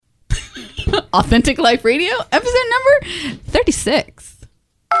Authentic Life Radio, episode number 36.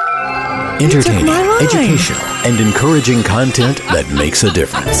 Entertaining, educational, and encouraging content that makes a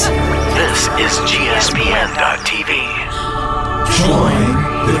difference. This is GSPN.TV. Join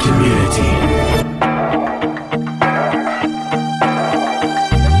the community.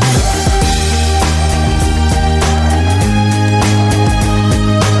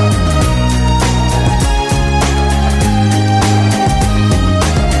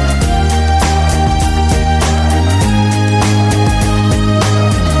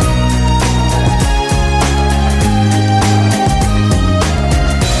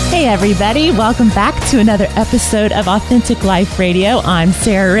 Everybody, welcome back to another episode of Authentic Life Radio. I'm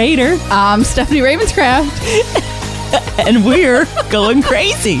Sarah Rader. I'm Stephanie Ravenscraft. And we're going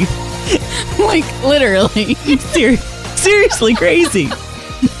crazy. Like, literally. Seriously crazy.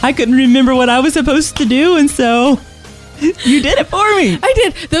 I couldn't remember what I was supposed to do, and so you did it for me. I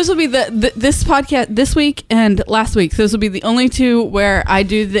did. Those will be this podcast this week and last week. Those will be the only two where I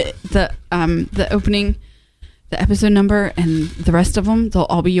do the opening, the episode number, and the rest of them, they'll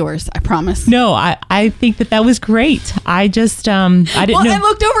all be yours. I promise. No, I think that was great. I just, I didn't know. I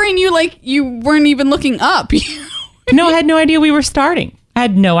looked over and you weren't even looking up. No, I had no idea we were starting. I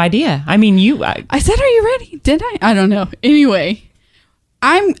had no idea. I mean, I said, are you ready? Did I? I don't know. Anyway,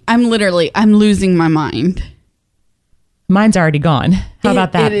 I'm losing my mind. Mine's already gone. How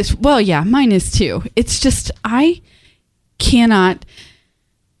about that? It is. Well, yeah, mine is too. It's just, I cannot...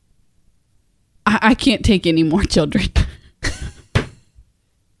 I can't take any more children.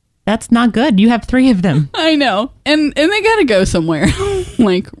 That's not good. You have 3 of them. I know. And they got to go somewhere.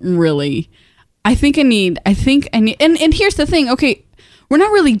 Like, really. I think I need, and here's the thing. Okay, we're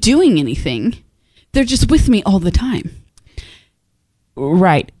not really doing anything. They're just with me all the time.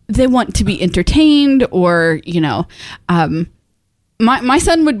 Right. They want to be entertained or, my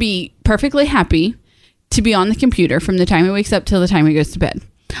son would be perfectly happy to be on the computer from the time he wakes up till the time he goes to bed.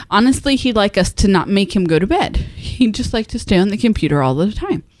 Honestly, he'd like us to not make him go to bed. He'd just like to stay on the computer all the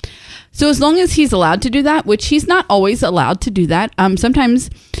time. So as long as he's allowed to do that, which he's not always allowed to do that. Sometimes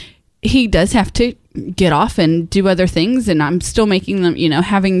he does have to get off and do other things. And I'm still making them,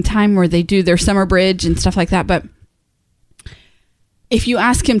 having time where they do their summer bridge and stuff like that. But if you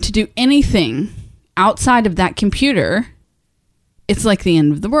ask him to do anything outside of that computer, it's like the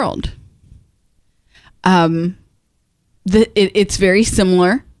end of the world. It's very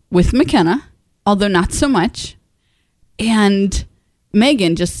similar with McKenna, although not so much. And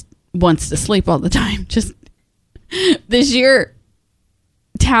Megan just wants to sleep all the time. Just the sheer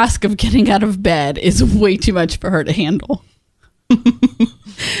task of getting out of bed is way too much for her to handle.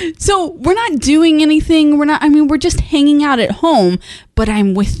 So we're not doing anything. We're just hanging out at home, but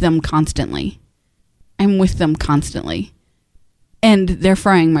I'm with them constantly. And they're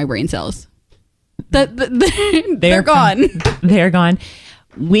frying my brain cells. They're gone. They're gone.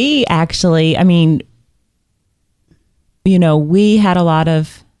 We actually, we had a lot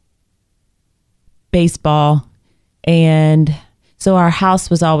of baseball, and so our house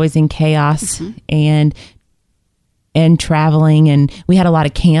was always in chaos. Mm-hmm. and traveling, and we had a lot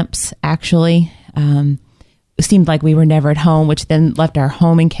of camps, actually. It seemed like we were never at home, which then left our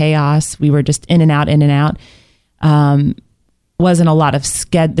home in chaos. We were just in and out. There wasn't a lot of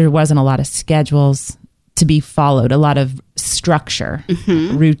schedules to be followed, a lot of structure,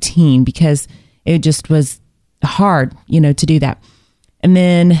 mm-hmm. routine, because it just was hard, to do that. And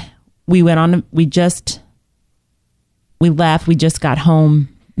then we left. We just got home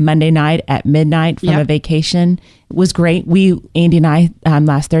Monday night at midnight from a vacation. It was great. Andy and I,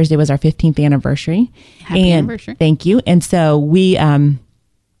 last Thursday was our 15th anniversary. Happy anniversary. Thank you. And so we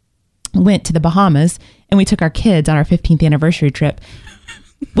went to the Bahamas, and we took our kids on our 15th anniversary trip,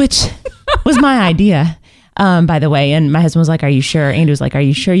 which was my idea, by the way. And my husband was like, are you sure? Andy was like, are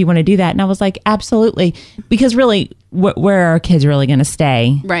you sure you want to do that? And I was like, absolutely. Because really, where are our kids really going to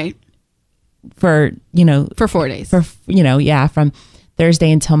stay? Right. For 4 days. From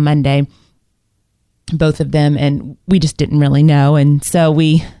Thursday until Monday, both of them. And we just didn't really know. And so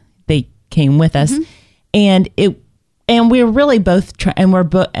they came with us, mm-hmm. and we're really both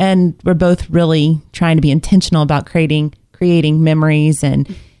we're both really trying to be intentional about creating memories and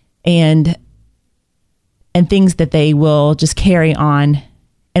things that they will just carry on.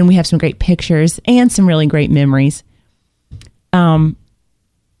 And we have some great pictures and some really great memories. But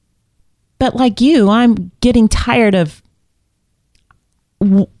like you, I'm getting tired of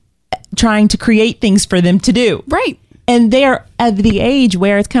trying to create things for them to do. Right. And they're at the age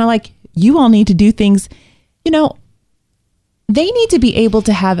where it's kind of like, you all need to do things, they need to be able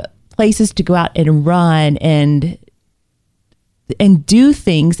to have places to go out and run and do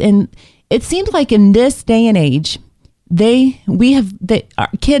things. And it seems like in this day and age, our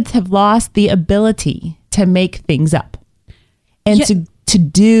kids have lost the ability to make things up and to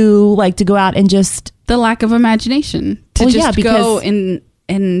do, like, to go out and just the lack of imagination to go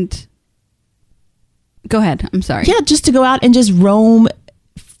and go ahead. I'm sorry. Yeah, just to go out and just roam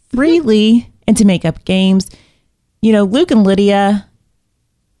freely and to make up games. You know, Luke and Lydia,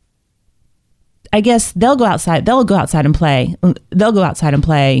 I guess they'll go outside and play. They'll go outside and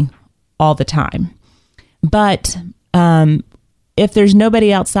play all the time. But if there's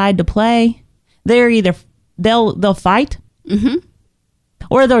nobody outside to play, they'll fight,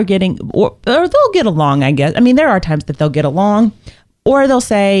 or they'll get along, I guess. I mean, there are times that they'll get along, or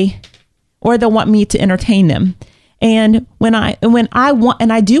they'll want me to entertain them. And when I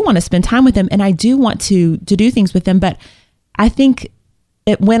do want to spend time with them, and I do want to do things with them, but I think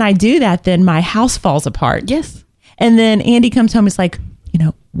when I do that, then my house falls apart. Yes. And then Andy comes home. It's like,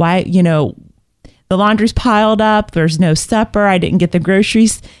 why, the laundry's piled up. There's no supper. I didn't get the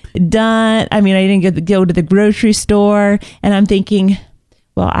groceries done. I mean, I didn't go to the grocery store. And I'm thinking,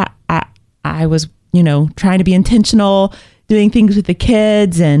 well, I was, trying to be intentional, doing things with the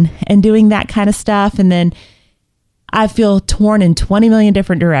kids and doing that kind of stuff. And then I feel torn in 20 million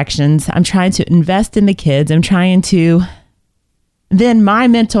different directions. I'm trying to invest in the kids. Then my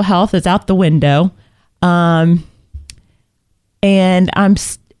mental health is out the window. And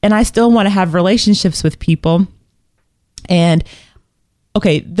I still want to have relationships with people. And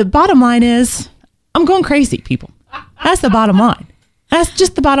okay, the bottom line is I'm going crazy, people. That's the bottom line. That's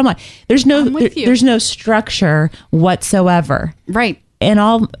just the bottom line. There's no structure whatsoever. Right. And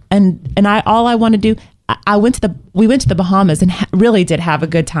all I want to do, we went to the Bahamas and really did have a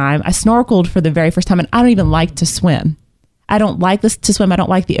good time. I snorkeled for the very first time, and I don't even like to swim. I don't like to swim. I don't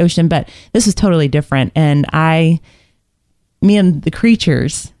like the ocean, but this is totally different. And me and the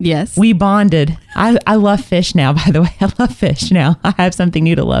creatures, yes, we bonded. I love fish now, by the way. I love fish now. I have something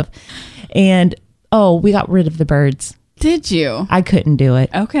new to love. And we got rid of the birds. Did you? I couldn't do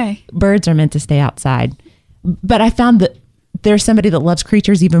it. Okay. Birds are meant to stay outside. But I found that there's somebody that loves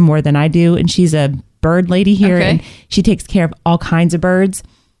creatures even more than I do. And she's a bird lady here. Okay. And she takes care of all kinds of birds.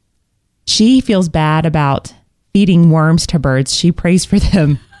 She feels bad about feeding worms to birds. She prays for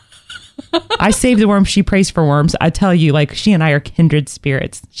them. I save the worms. She prays for worms. I tell you, like, she and I are kindred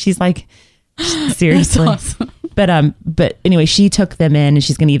spirits. She's like, seriously. That's awesome. But anyway, she took them in, and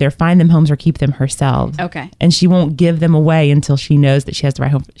she's going to either find them homes or keep them herself. Okay. And she won't give them away until she knows that she has the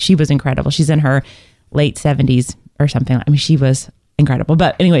right home. She was incredible. She's in her late 70s or something. I mean, she was incredible.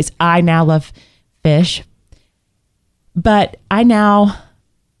 But anyways, I now love fish. But I now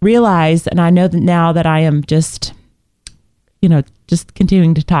realize, and I know that now that I am just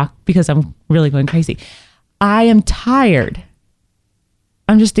continuing to talk because I'm really going crazy. I am tired.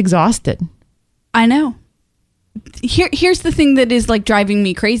 I'm just exhausted. I know. Here's the thing that is like driving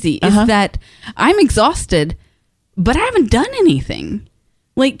me crazy is that I'm exhausted, but I haven't done anything.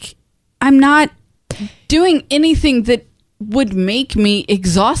 Like, I'm not doing anything that would make me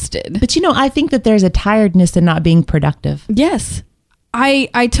exhausted. But I think that there's a tiredness in not being productive. Yes.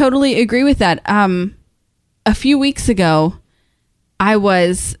 I totally agree with that. A few weeks ago, I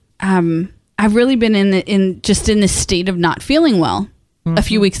was I've really been in this state of not feeling well. A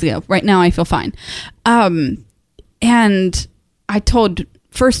few weeks ago. Right now I feel fine. And I told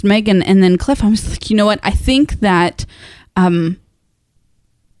first Megan and then Cliff, I was like, you know what? I think that I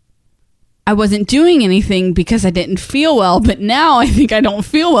wasn't doing anything because I didn't feel well, but now I think I don't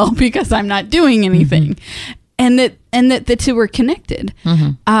feel well because I'm not doing anything. And that the two were connected.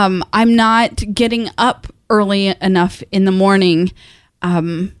 I'm not getting up early enough in the morning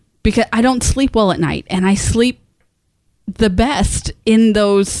because I don't sleep well at night, and I sleep the best in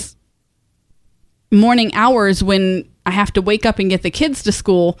those morning hours when I have to wake up and get the kids to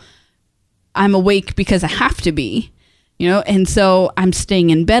school. I'm awake because I have to be, and so I'm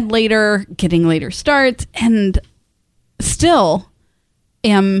staying in bed later, getting later starts, and still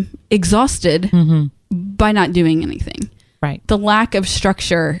am exhausted by not doing anything. Right. The lack of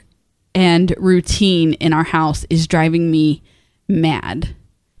structure and routine in our house is driving me mad,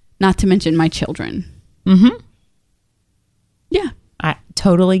 not to mention my children. Yeah. I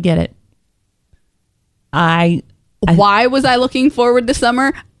totally get it. Why was I looking forward to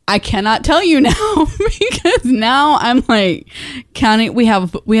summer? I cannot tell you now because now I'm like counting. We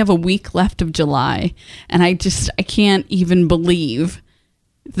have a week left of July, and I can't even believe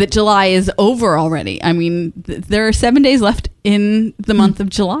that July is over already. I mean, there are 7 days left in the month of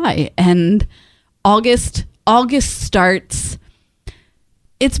July, and August starts.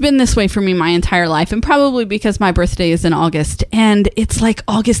 It's been this way for me my entire life, and probably because my birthday is in August, and it's like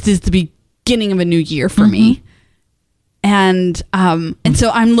August is the beginning of a new year for me. And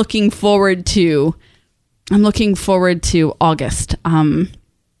so I'm looking forward to August,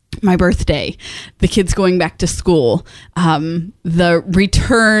 my birthday, the kids going back to school, the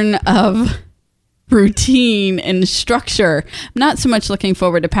return of routine and structure. I'm not so much looking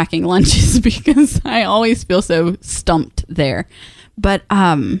forward to packing lunches because I always feel so stumped there. But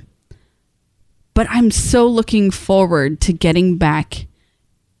I'm so looking forward to getting back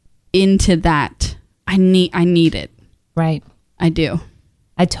into that. I need it. Right. I do.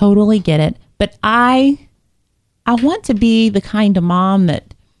 I totally get it. But I want to be the kind of mom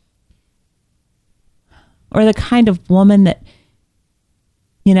that, or the kind of woman that,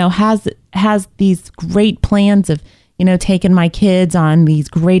 you know, has these great plans of, you know, taking my kids on these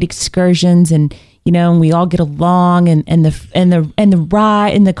great excursions, and, you know, and we all get along, and the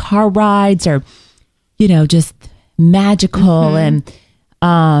ride and the car rides are, you know, just magical. And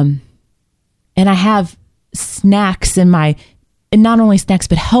I have snacks in my, and not only snacks,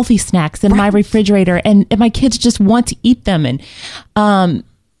 but healthy snacks in my refrigerator, and my kids just want to eat them. And,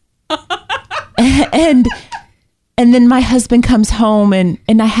 and then my husband comes home, and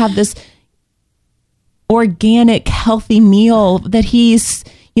I have this organic, healthy meal that he's,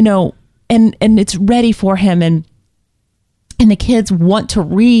 you know, and it's ready for him. And the kids want to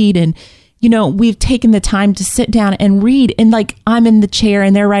read, and, you know, we've taken the time to sit down and read, and like I'm in the chair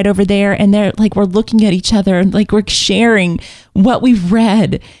and they're right over there, and they're like, we're looking at each other, and like we're sharing what we've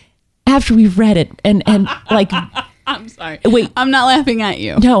read after we've read it. And like, I'm sorry. Wait, I'm not laughing at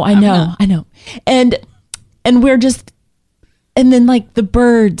you. No, I know. And we're just, and then like the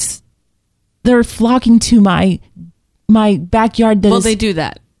birds, they're flocking to my backyard. Well, they do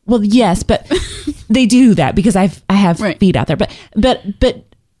that. Well, yes, but they do that because I have feet out there. But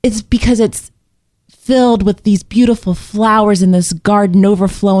it's because it's filled with these beautiful flowers in this garden,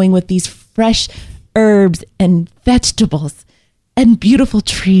 overflowing with these fresh herbs and vegetables and beautiful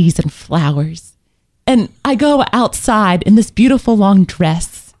trees and flowers. And I go outside in this beautiful long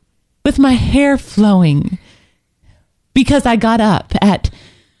dress with my hair flowing because I got up at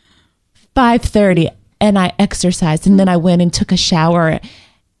 5:30 and I exercised, and then I went and took a shower,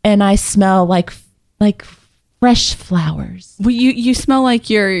 and I smell like fresh flowers. Well, you smell like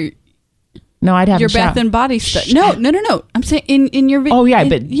your I'd have your Bath and Body stuff. No. I'm saying in your. Oh yeah,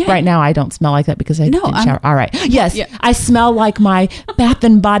 but right now I don't smell like that because I didn't shower. All right. Yes, I smell like my Bath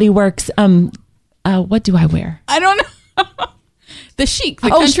and Body Works. What do I wear? I don't know. The chic,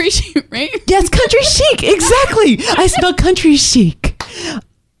 country chic, right? Yes, country chic. Exactly. I smell country chic.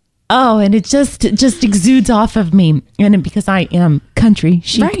 Oh, and it just exudes off of me, and because I am country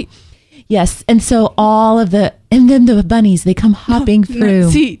chic. Right. Yes, and so and then the bunnies, they come hopping through. No,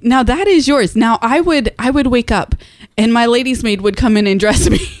 see, now that is yours. Now I would wake up, and my lady's maid would come in and dress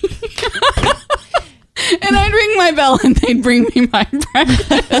me, and I'd ring my bell, and they'd bring me my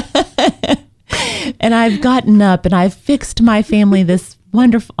breakfast. And I've gotten up, and I've fixed my family this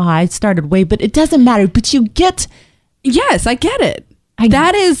wonderful. I started way, but it doesn't matter. But you get. Yes, I get it.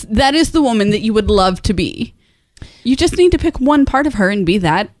 That is the woman that you would love to be. You just need to pick one part of her and be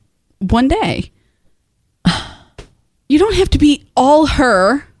that one day. You don't have to be all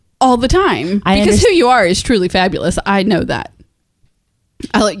her all the time, because who you are is truly fabulous. I know that.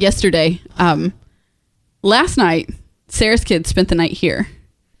 Yesterday, last night, Sarah's kids spent the night here.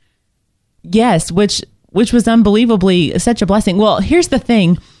 Yes, which was unbelievably such a blessing. Well, here's the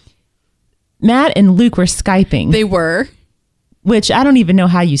thing. Matt and Luke were Skyping. They were. Which I don't even know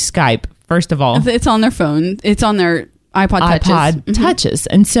how you Skype, first of all. It's on their phone. It's on their iPod touches.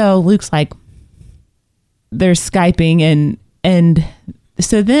 And so Luke's like, they're Skyping, and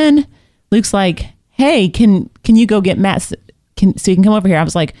so then Luke's like, hey, can you go get Matt so you can come over here? I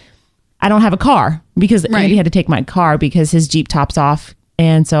was like, I don't have a car, because Andy had to take my car because his Jeep tops off,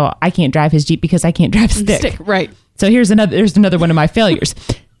 and so I can't drive his Jeep because I can't drive a stick. Right. So there's another one of my failures.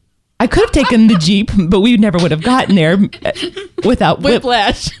 I could have taken the Jeep, but we never would have gotten there without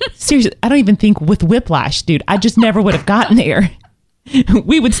whiplash. Seriously, I don't even think with whiplash, dude. I just never would have gotten there.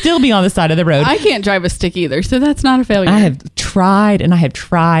 We would still be on the side of the road. I can't drive a stick either, so that's not a failure. I have tried and I have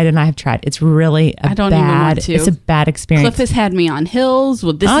tried and I have tried. It's really I don't even want to. It's a bad experience. Cliff has had me on hills.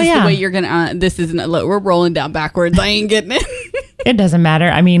 Well, this is the way you're gonna. This isn't. We're rolling down backwards. I ain't getting it. It doesn't matter.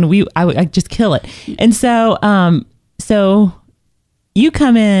 I mean, I just kill it. And so, you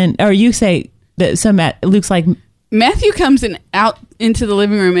come in, or you say that. So Luke's like, Matthew comes out into the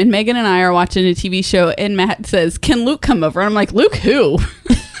living room, and Megan and I are watching a TV show, and Matt says, "Can Luke come over?" And I'm like, "Luke who?"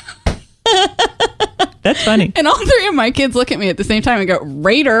 That's funny. And all three of my kids look at me at the same time and go,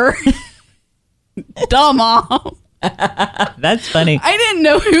 "Raider." Duh, Mom. That's funny. I didn't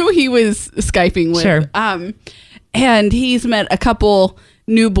know who he was Skyping with. Sure. And he's met a couple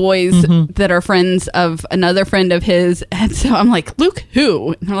new boys that are friends of another friend of his. And so I'm like, Luke,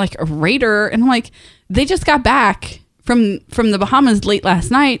 who? And they're like, a Raider. And I'm like, they just got back from the Bahamas late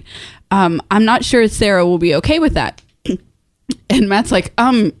last night. I'm not sure Sarah will be okay with that. And Matt's like,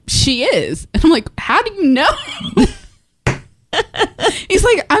 she is. And I'm like, how do you know? He's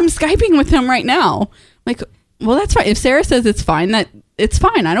like, I'm Skyping with him right now. I'm like, well, that's fine. If Sarah says it's fine, it's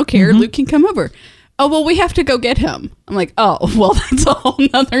fine. I don't care. Luke can come over. Oh, well, we have to go get him. I'm like, oh, well, that's a whole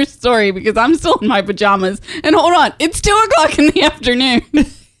nother story because I'm still in my pajamas. And hold on, it's 2:00 in the afternoon.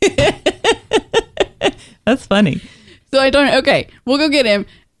 That's funny. So I don't, okay, we'll go get him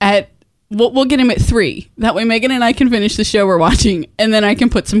we'll get him at 3. That way Megan and I can finish the show we're watching and then I can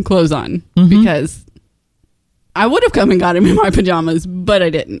put some clothes on because I would have come and got him in my pajamas, but I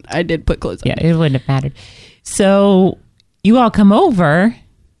didn't. I did put clothes on. Yeah, it wouldn't have mattered. So you all come over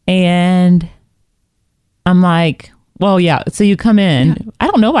and I'm like, well, yeah. So you come in. Yeah. I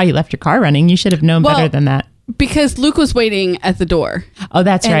don't know why you left your car running. You should have known better than that. Because Luke was waiting at the door. Oh,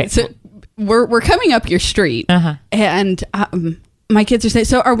 that's right. So we're coming up your street, and my kids are saying,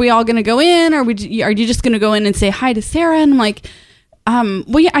 "So are we all going to go in? Are you just going to go in and say hi to Sarah?" And I'm like,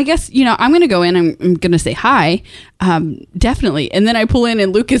 well, yeah, I guess I'm going to go in. I'm going to say hi, definitely. And then I pull in,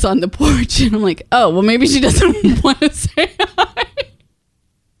 and Luke is on the porch, and I'm like, oh, well, maybe she doesn't want to say hi.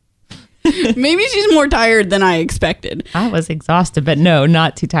 Maybe she's more tired than I expected. I was exhausted, but no,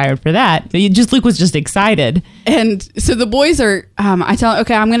 not too tired for that. Luke was just excited. And so the boys are, I tell them,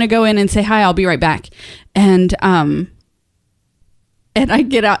 okay, I'm going to go in and say hi. I'll be right back. And I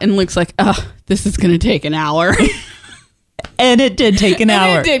get out and Luke's like, oh, this is going to take an hour. And it did take an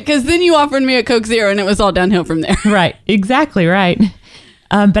hour. It did, because then you offered me a Coke Zero and it was all downhill from there. Right. Exactly right.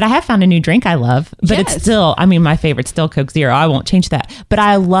 But I have found a new drink I love, but it's still, my favorite's still Coke Zero. I won't change that. But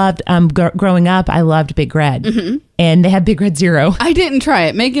I loved, growing up, I loved Big Red. And they had Big Red Zero. I didn't try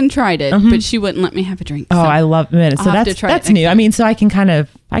it. Megan tried it, but she wouldn't let me have a drink. So. Oh, I love it. So that's new. So I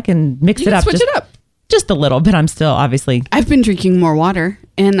can mix it up. Switch it up. Just a little, but I'm still obviously. I've been drinking more water,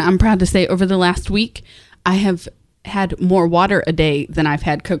 and I'm proud to say over the last week, I have had more water a day than I've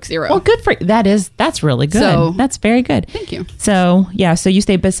had Coke Zero. Well, good for you. That's really good. So, that's very good. Thank you. So yeah, so you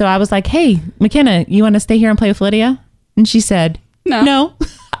stayed, but so I was like, hey, McKenna, you want to stay here and play with Lydia? And she said, no.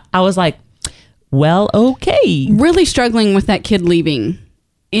 I was like, well, okay. Really struggling with that kid leaving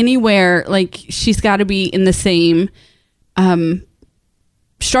anywhere. Like she's got to be in the same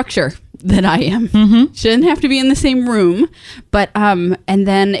structure that I am. She doesn't have to be in the same room, but and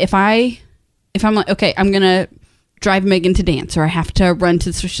then if I'm like, okay, I'm gonna drive Megan to dance, or I have to run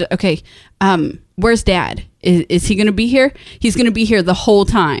to, okay, where's Dad? Is he going to be here? He's going to be here the whole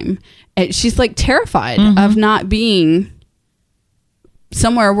time. And she's like terrified of not being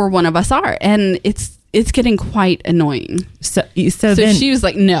somewhere where one of us are. And it's getting quite annoying. So then she was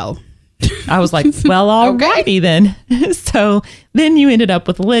like, no. I was like, well, alrighty then. So then you ended up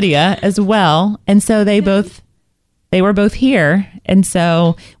with Lydia as well. And so they were both here. And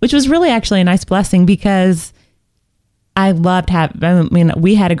so, which was really actually a nice blessing because I loved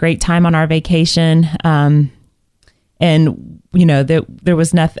we had a great time on our vacation. And there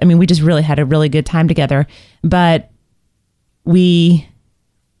was nothing, we just really had a really good time together, but you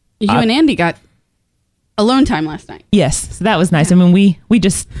and Andy got alone time last night. Yes. So that was nice. Yeah.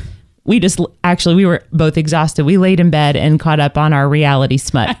 We just actually, we were both exhausted. We laid in bed and caught up on our reality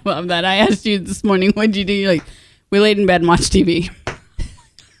smut. I love that. I asked you this morning, what'd you do? You're like, we laid in bed and watched TV.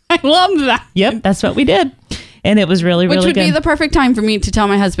 I love that. Yep. That's what we did. And it was really, really good. Which would be the perfect time for me to tell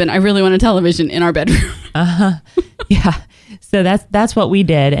my husband, I really want a television in our bedroom. Yeah. So that's what we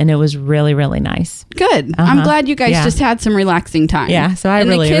did. And it was really, really nice. Good. I'm glad you guys just had some relaxing time. Yeah. So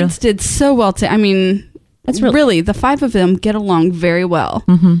the kids did so well. That's really, the 5 of them get along very well.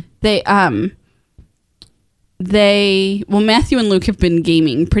 Matthew and Luke have been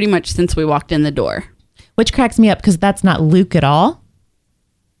gaming pretty much since we walked in the door. Which cracks me up because that's not Luke at all.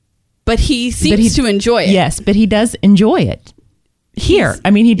 But he seems to enjoy it. Yes, but he does enjoy it. Here.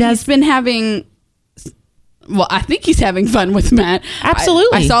 He does. He's been having, I think he's having fun with Matt.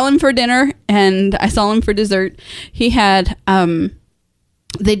 Absolutely. I saw him for dinner and I saw him for dessert. He had,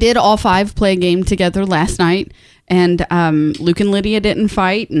 they did all 5 play a game together last night. And Luke and Lydia didn't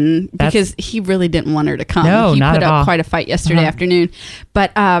fight because he really didn't want her to come. No, he not put at up all. quite a fight yesterday afternoon.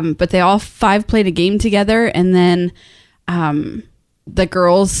 But they all 5 played a game together, and then the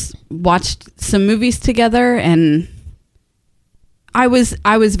girls watched some movies together, and I was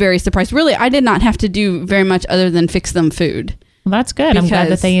very surprised. Really, I did not have to do very much other than fix them food. Well, that's good. I'm glad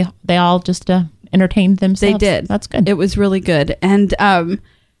that they all just entertained themselves. They did. That's good. It was really good. And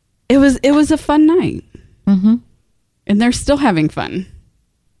it was a fun night. Mm-hmm. And they're still having fun.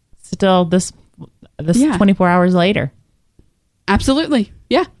 Still this 24 hours later. Absolutely.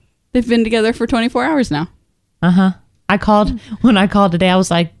 Yeah. They've been together for 24 hours now. Uh-huh. When I called today, I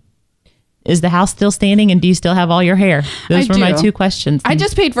was like, is the house still standing and do you still have all your hair? Those were my 2 questions. I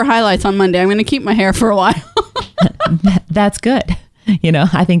just paid for highlights on Monday. I'm going to keep my hair for a while. That's good.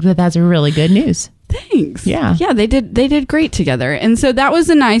 I think that's really good news. Thanks. Yeah. Yeah, they did great together. And so that was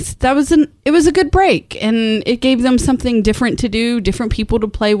it was a good break, and it gave them something different to do, different people to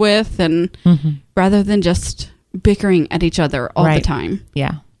play with, and rather than just bickering at each other all the time.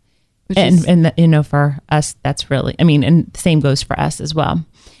 Yeah. And for us, that's really, and the same goes for us as well.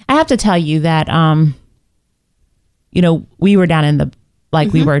 I have to tell you that, we were down in the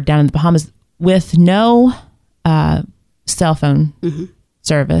Bahamas with no cell phone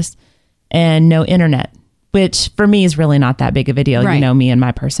service and no internet, which for me is really not that big of a deal. Right. Me and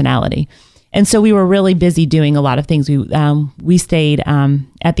my personality. And so we were really busy doing a lot of things. We stayed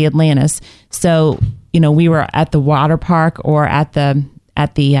at the Atlantis. So, we were at the water park or at the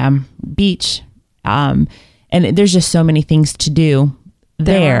beach. And there's just so many things to do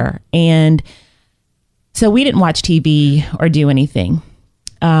there. And so we didn't watch TV or do anything.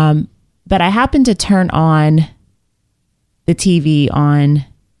 But I happened to turn on the TV on,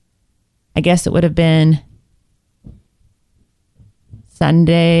 I guess it would have been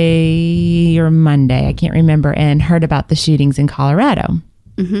Sunday or Monday. I can't remember, and heard about the shootings in Colorado.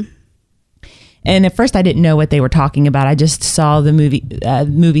 Mm-hmm. And at first I didn't know what they were talking about. I just saw the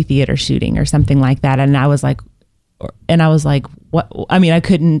movie theater shooting or something like that. And I was like, what?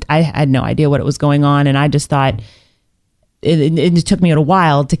 I had no idea what it was going on. And I just thought it took me a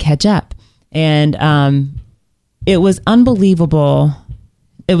while to catch up. And it was unbelievable.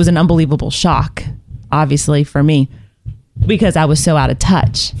 It was an unbelievable shock, obviously, for me, because I was so out of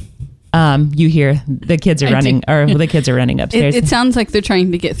touch. You hear the kids are running, or the kids are running upstairs. It sounds like they're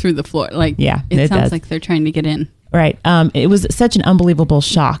trying to get through the floor. It sounds like they're trying to get in. Right. It was such an unbelievable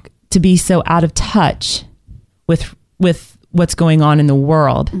shock to be so out of touch with what's going on in the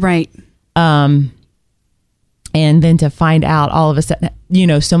world. Right. And then to find out all of a sudden,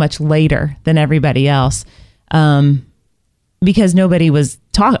 so much later than everybody else, because nobody was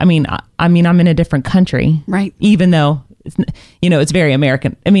talking. I'm in a different country, right? Even though it's very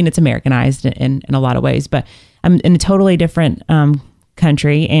American. It's Americanized in a lot of ways, but I'm in a totally different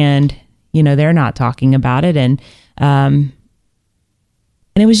country, and they're not talking about it, and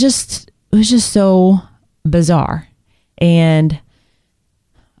it was just so bizarre, and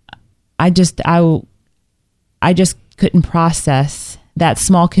I just couldn't process that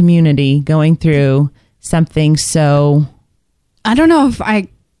small community going through something so. I don't know if I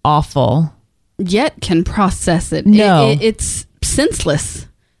awful yet can process it. No, it's senseless.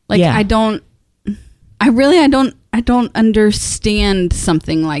 Yeah. I don't understand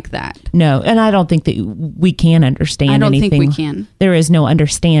something like that. No, and I don't think that we can understand anything. I don't think we can. There is no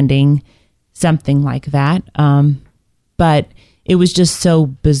understanding something like that. But it was just so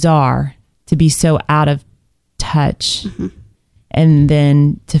bizarre to be so out of touch, and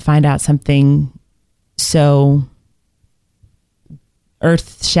then to find out something so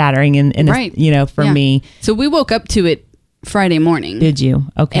earth-shattering in right. For me. So we woke up to it Friday morning. Did you?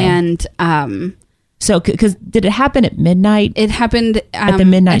 Okay. And so because did it happen at midnight? It happened at the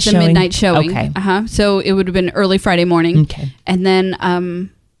midnight showing. Midnight showing. Okay. So it would have been early Friday morning. Okay. And then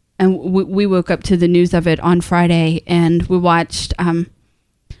and we woke up to the news of it on Friday, and we watched.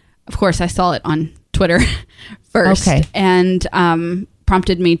 Of course, I saw it on Twitter first, and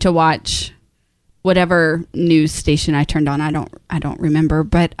prompted me to watch whatever news station I turned on. I don't remember,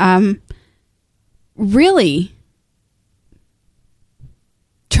 but really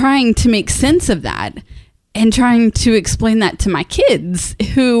trying to make sense of that and trying to explain that to my kids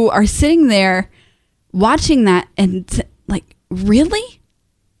who are sitting there watching that and like, really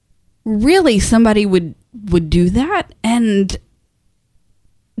somebody would do that, and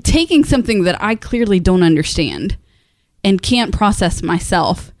taking something that I clearly don't understand and can't process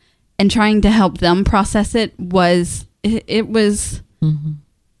myself and trying to help them process it was difficult.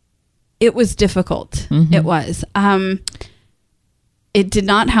 It was. It did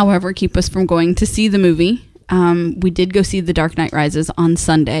not, however, keep us from going to see the movie. We did go see The Dark Knight Rises on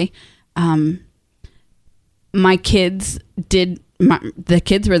Sunday. My kids did. The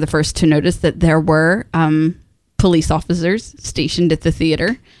kids were the first to notice that there were police officers stationed at the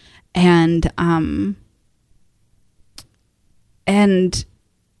theater, and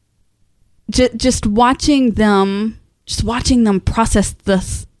just watching them process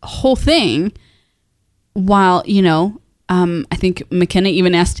this whole thing while, you know, I think McKenna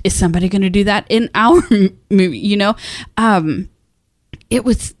even asked, is somebody going to do that in our movie? You know, it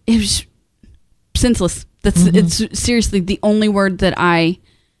was senseless. It's seriously the only word that I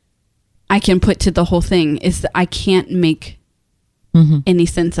can put to the whole thing is that I can't make any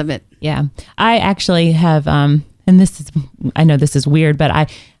sense of it. Yeah. I actually have, and I know this is weird, but I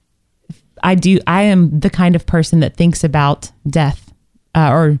am the kind of person that thinks about death,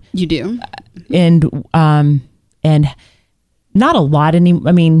 or you do. And not a lot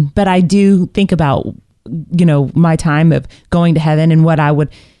but I do think about, you know, my time of going to heaven and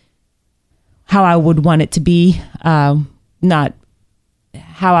how I would want it to be, not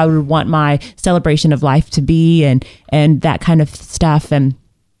how I would want my celebration of life to be and that kind of stuff. And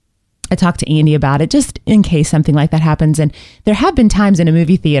I talked to Andy about it just in case something like that happens. And there have been times in a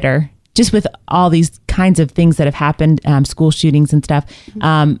movie theater, just with all these kinds of things that have happened, school shootings and stuff.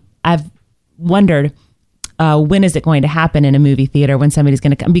 I've wondered, when is it going to happen in a movie theater when somebody's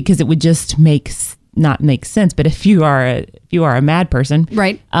going to come? Because it would just not make sense. But if you are a mad person,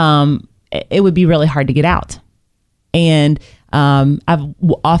 right? It would be really hard to get out. And I've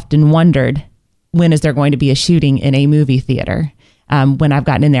often wondered, when is there going to be a shooting in a movie theater? When I've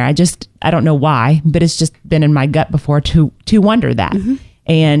gotten in there, I don't know why, but it's just been in my gut before to wonder that.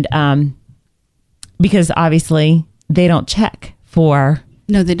 And because obviously they don't check for.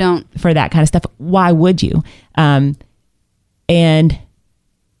 No, they don't. For that kind of stuff. Why would you? And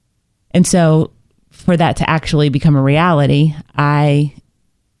so for that to actually become a reality,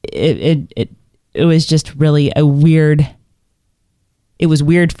 it was just really it was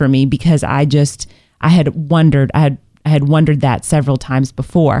weird for me because I had wondered that several times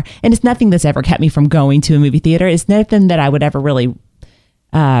before. And it's nothing that's ever kept me from going to a movie theater. It's nothing that I would ever really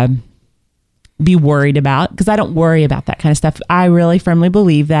be worried about, because I don't worry about that kind of stuff. I really firmly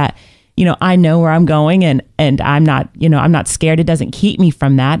believe that, you know, I know where I'm going and I'm not scared. It doesn't keep me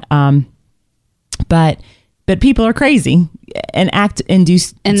from that. But people are crazy and act and do,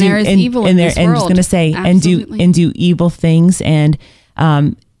 and there is evil in this world. And just going to say, Absolutely. and do evil things. And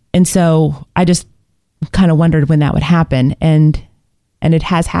so I just kind of wondered when that would happen, and it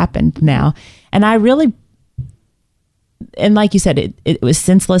has happened now. And I really, and like you said, it was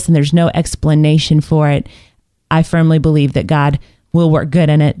senseless and there's no explanation for it. I firmly believe that God will work good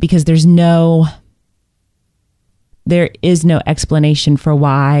in it, because there is no explanation for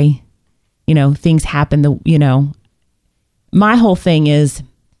why, you know, things happen. My whole thing is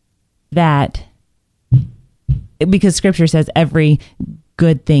that because Scripture says every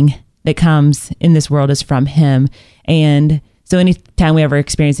good thing that comes in this world is from Him. And so anytime we ever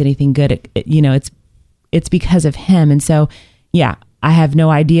experience anything good, it's because of Him. And so, yeah, I have no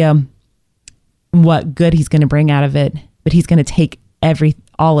idea what good He's going to bring out of it, but He's going to take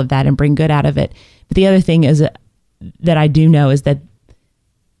all of that and bring good out of it. But the other thing is that I do know is that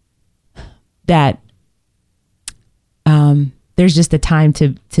there's just a time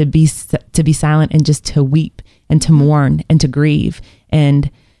to be silent and just to weep and to mourn and to grieve.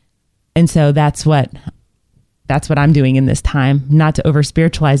 And so that's what I'm doing in this time, not to over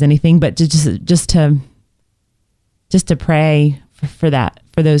spiritualize anything, but just to pray for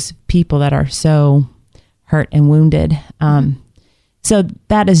those people that are so hurt and wounded. So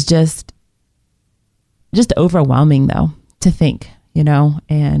that is just overwhelming, though, to think,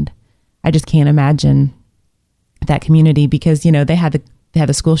 and I just can't imagine that community, because, they had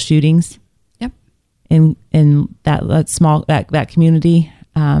the school shootings. Yep. In that small, that community.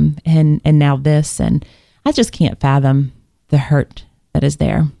 And now this, and I just can't fathom the hurt that is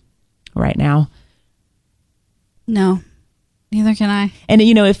there right now. No, neither can I. And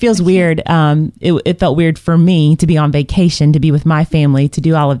it feels weird. It felt weird for me to be on vacation, to be with my family, to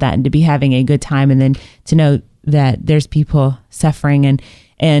do all of that, and to be having a good time, and then to know that there's people suffering,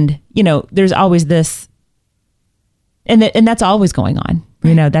 and there's always this, and that's always going on.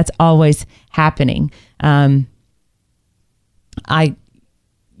 Right. That's always happening. I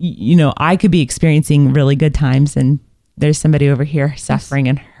could be experiencing really good times, and there's somebody over here suffering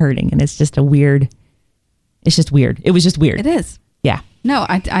and hurting, and it's just weird. It was just weird. It is. Yeah. No,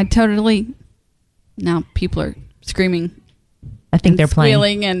 I totally. Now people are screaming. I think they're playing,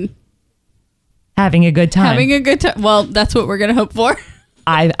 squealing, and having a good time. Well, that's what we're going to hope for.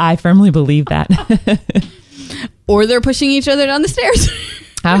 I firmly believe that. Or they're pushing each other down the stairs.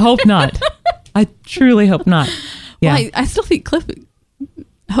 I hope not. I truly hope not. Yeah. Well, I still think Cliff.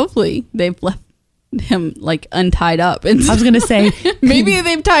 Hopefully, they've left him untied up. And I was going to say maybe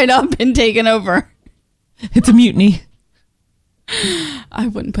they've tied up and taken over. It's a mutiny. I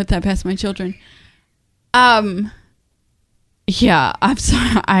wouldn't put that past my children. Yeah, I'm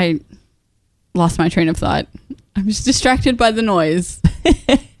sorry. lost my train of thought. I was distracted by the noise.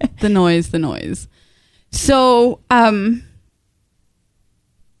 the noise. So,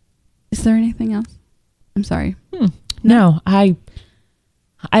 is there anything else? I'm sorry. No, I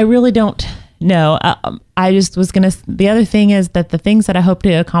really don't know. I just was going to, the other thing is that the things that I hope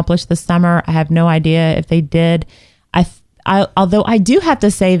to accomplish this summer, I have no idea if they did. Although I do have to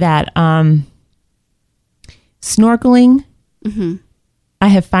say that snorkeling, I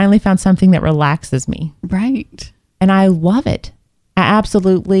have finally found something that relaxes me. Right. And I love it. I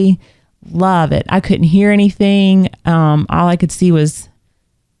absolutely love it. I couldn't hear anything. All I could see was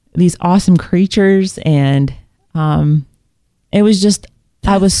these awesome creatures, and it was just,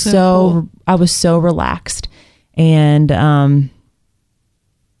 I was so relaxed, and I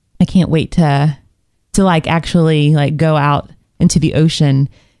can't wait to like actually like go out into the ocean.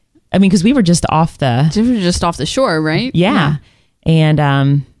 I mean, because we were just off the shore, right? Yeah. And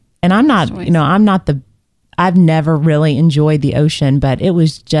I'm not, I've never really enjoyed the ocean, but it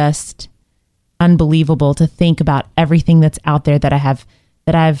was just unbelievable to think about everything that's out there that I've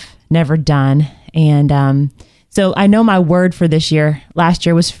never done. And so I know my word for this year, last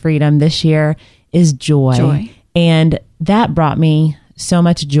year was freedom. This year is joy. And that brought me so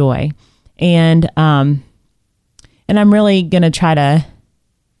much joy. And I'm really going to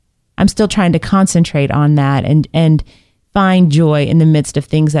I'm still trying to concentrate on that and find joy in the midst of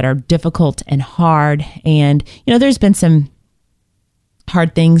things that are difficult and hard. And, there's been some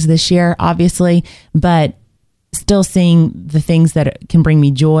hard things this year, obviously, but still seeing the things that can bring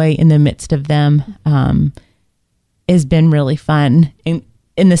me joy in the midst of them has been really fun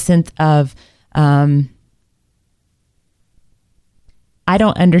in the sense of I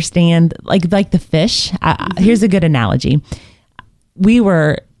don't understand like the fish. Here's a good analogy. We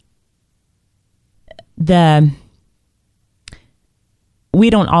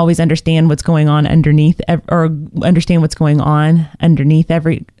don't always understand what's going on underneath or understand what's going on underneath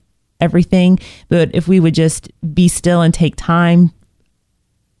everything. But if we would just be still and take time,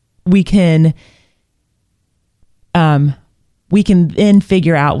 we can then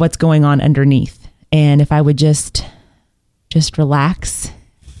figure out what's going on underneath. And if I would just relax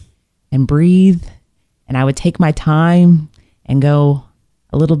and breathe, and I would take my time and go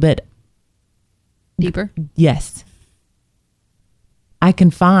a little bit deeper. Yes. I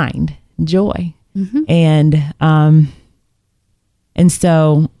can find joy. And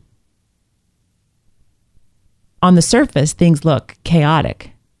so on the surface, things look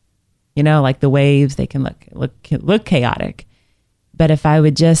chaotic, like the waves, they can look chaotic. But if I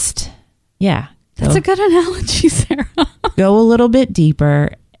would just, that's a good analogy, Sarah. Go a little bit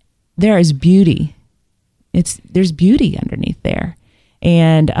deeper. There is beauty. There's beauty underneath there.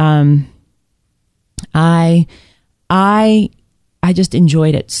 And, I just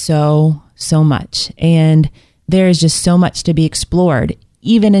enjoyed it so much. And there is just so much to be explored,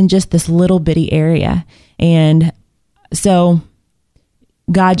 even in just this little bitty area. And so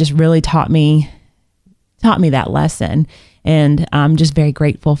God just really taught me that lesson. And I'm just very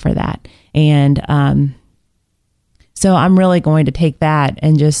grateful for that. And so I'm really going to take that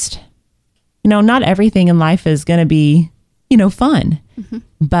and just, not everything in life is going to be, fun,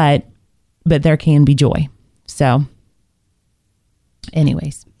 but there can be joy. So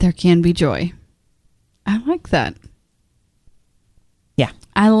anyways, there can be joy. I like that. Yeah.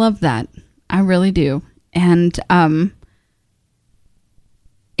 I love that. I really do. And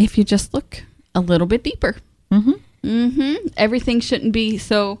if you just look a little bit deeper, everything shouldn't be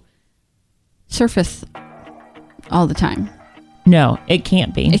so surface all the time. No, it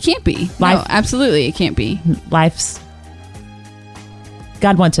can't be. It can't be. No, absolutely, it can't be.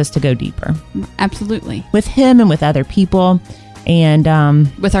 God wants us to go deeper. Absolutely. With Him and with other people. And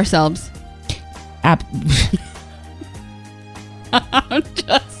with ourselves. I'm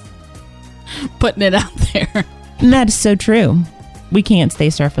just putting it out there. And that is so true. We can't stay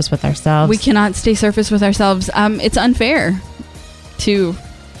surface with ourselves. We cannot stay surface with ourselves. It's unfair to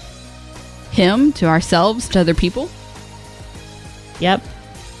Him, to ourselves, to other people. Yep.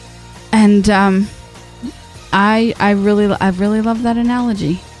 And I really love that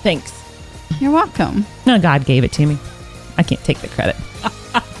analogy. Thanks. You're welcome. No, God gave it to me. I can't take the credit.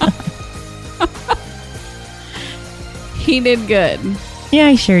 He did good.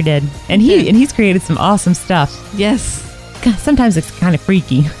 Yeah, he sure did. And he's created some awesome stuff. Yes. God, sometimes it's kind of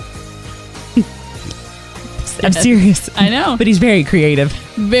freaky. I'm serious. I know. But he's very creative.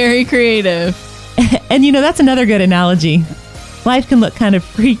 Very creative. And that's another good analogy. Life can look kind of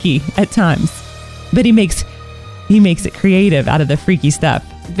freaky at times, but he makes it creative out of the freaky stuff.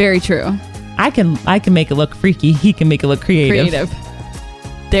 Very true. I can make it look freaky. He can make it look creative.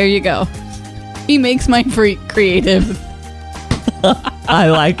 There you go. He makes my freak creative. I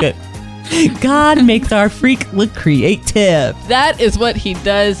like it. God makes our freak look creative. That is what he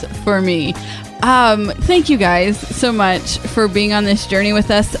does for me. Thank you guys so much for being on this journey with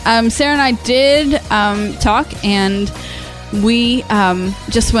us. Sarah and I did talk, and we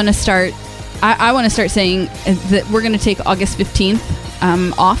just want to start. I want to start saying that we're going to take August 15th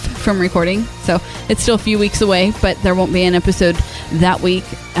off from recording. So it's still a few weeks away, but there won't be an episode that week.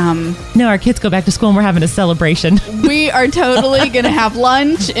 No, our kids go back to school and we're having a celebration. We are totally going to have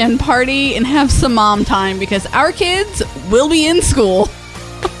lunch and party and have some mom time because our kids will be in school.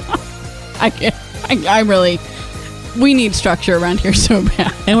 We need structure around here so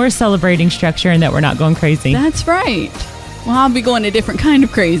bad. And we're celebrating structure and that we're not going crazy. That's right. Well, I'll be going a different kind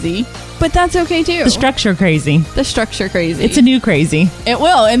of crazy, but that's okay too. The structure crazy. The structure crazy. It's a new crazy. It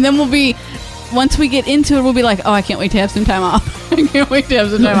will. And then once we get into it, we'll be like, oh, I can't wait to have some time off. I can't wait to have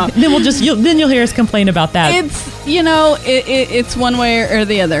some time off. Then you'll hear us complain about that. It's one way or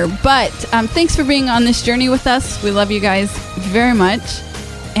the other. But thanks for being on this journey with us. We love you guys very much.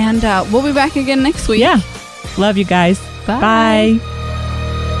 And we'll be back again next week. Yeah. Love you guys. Bye. Bye.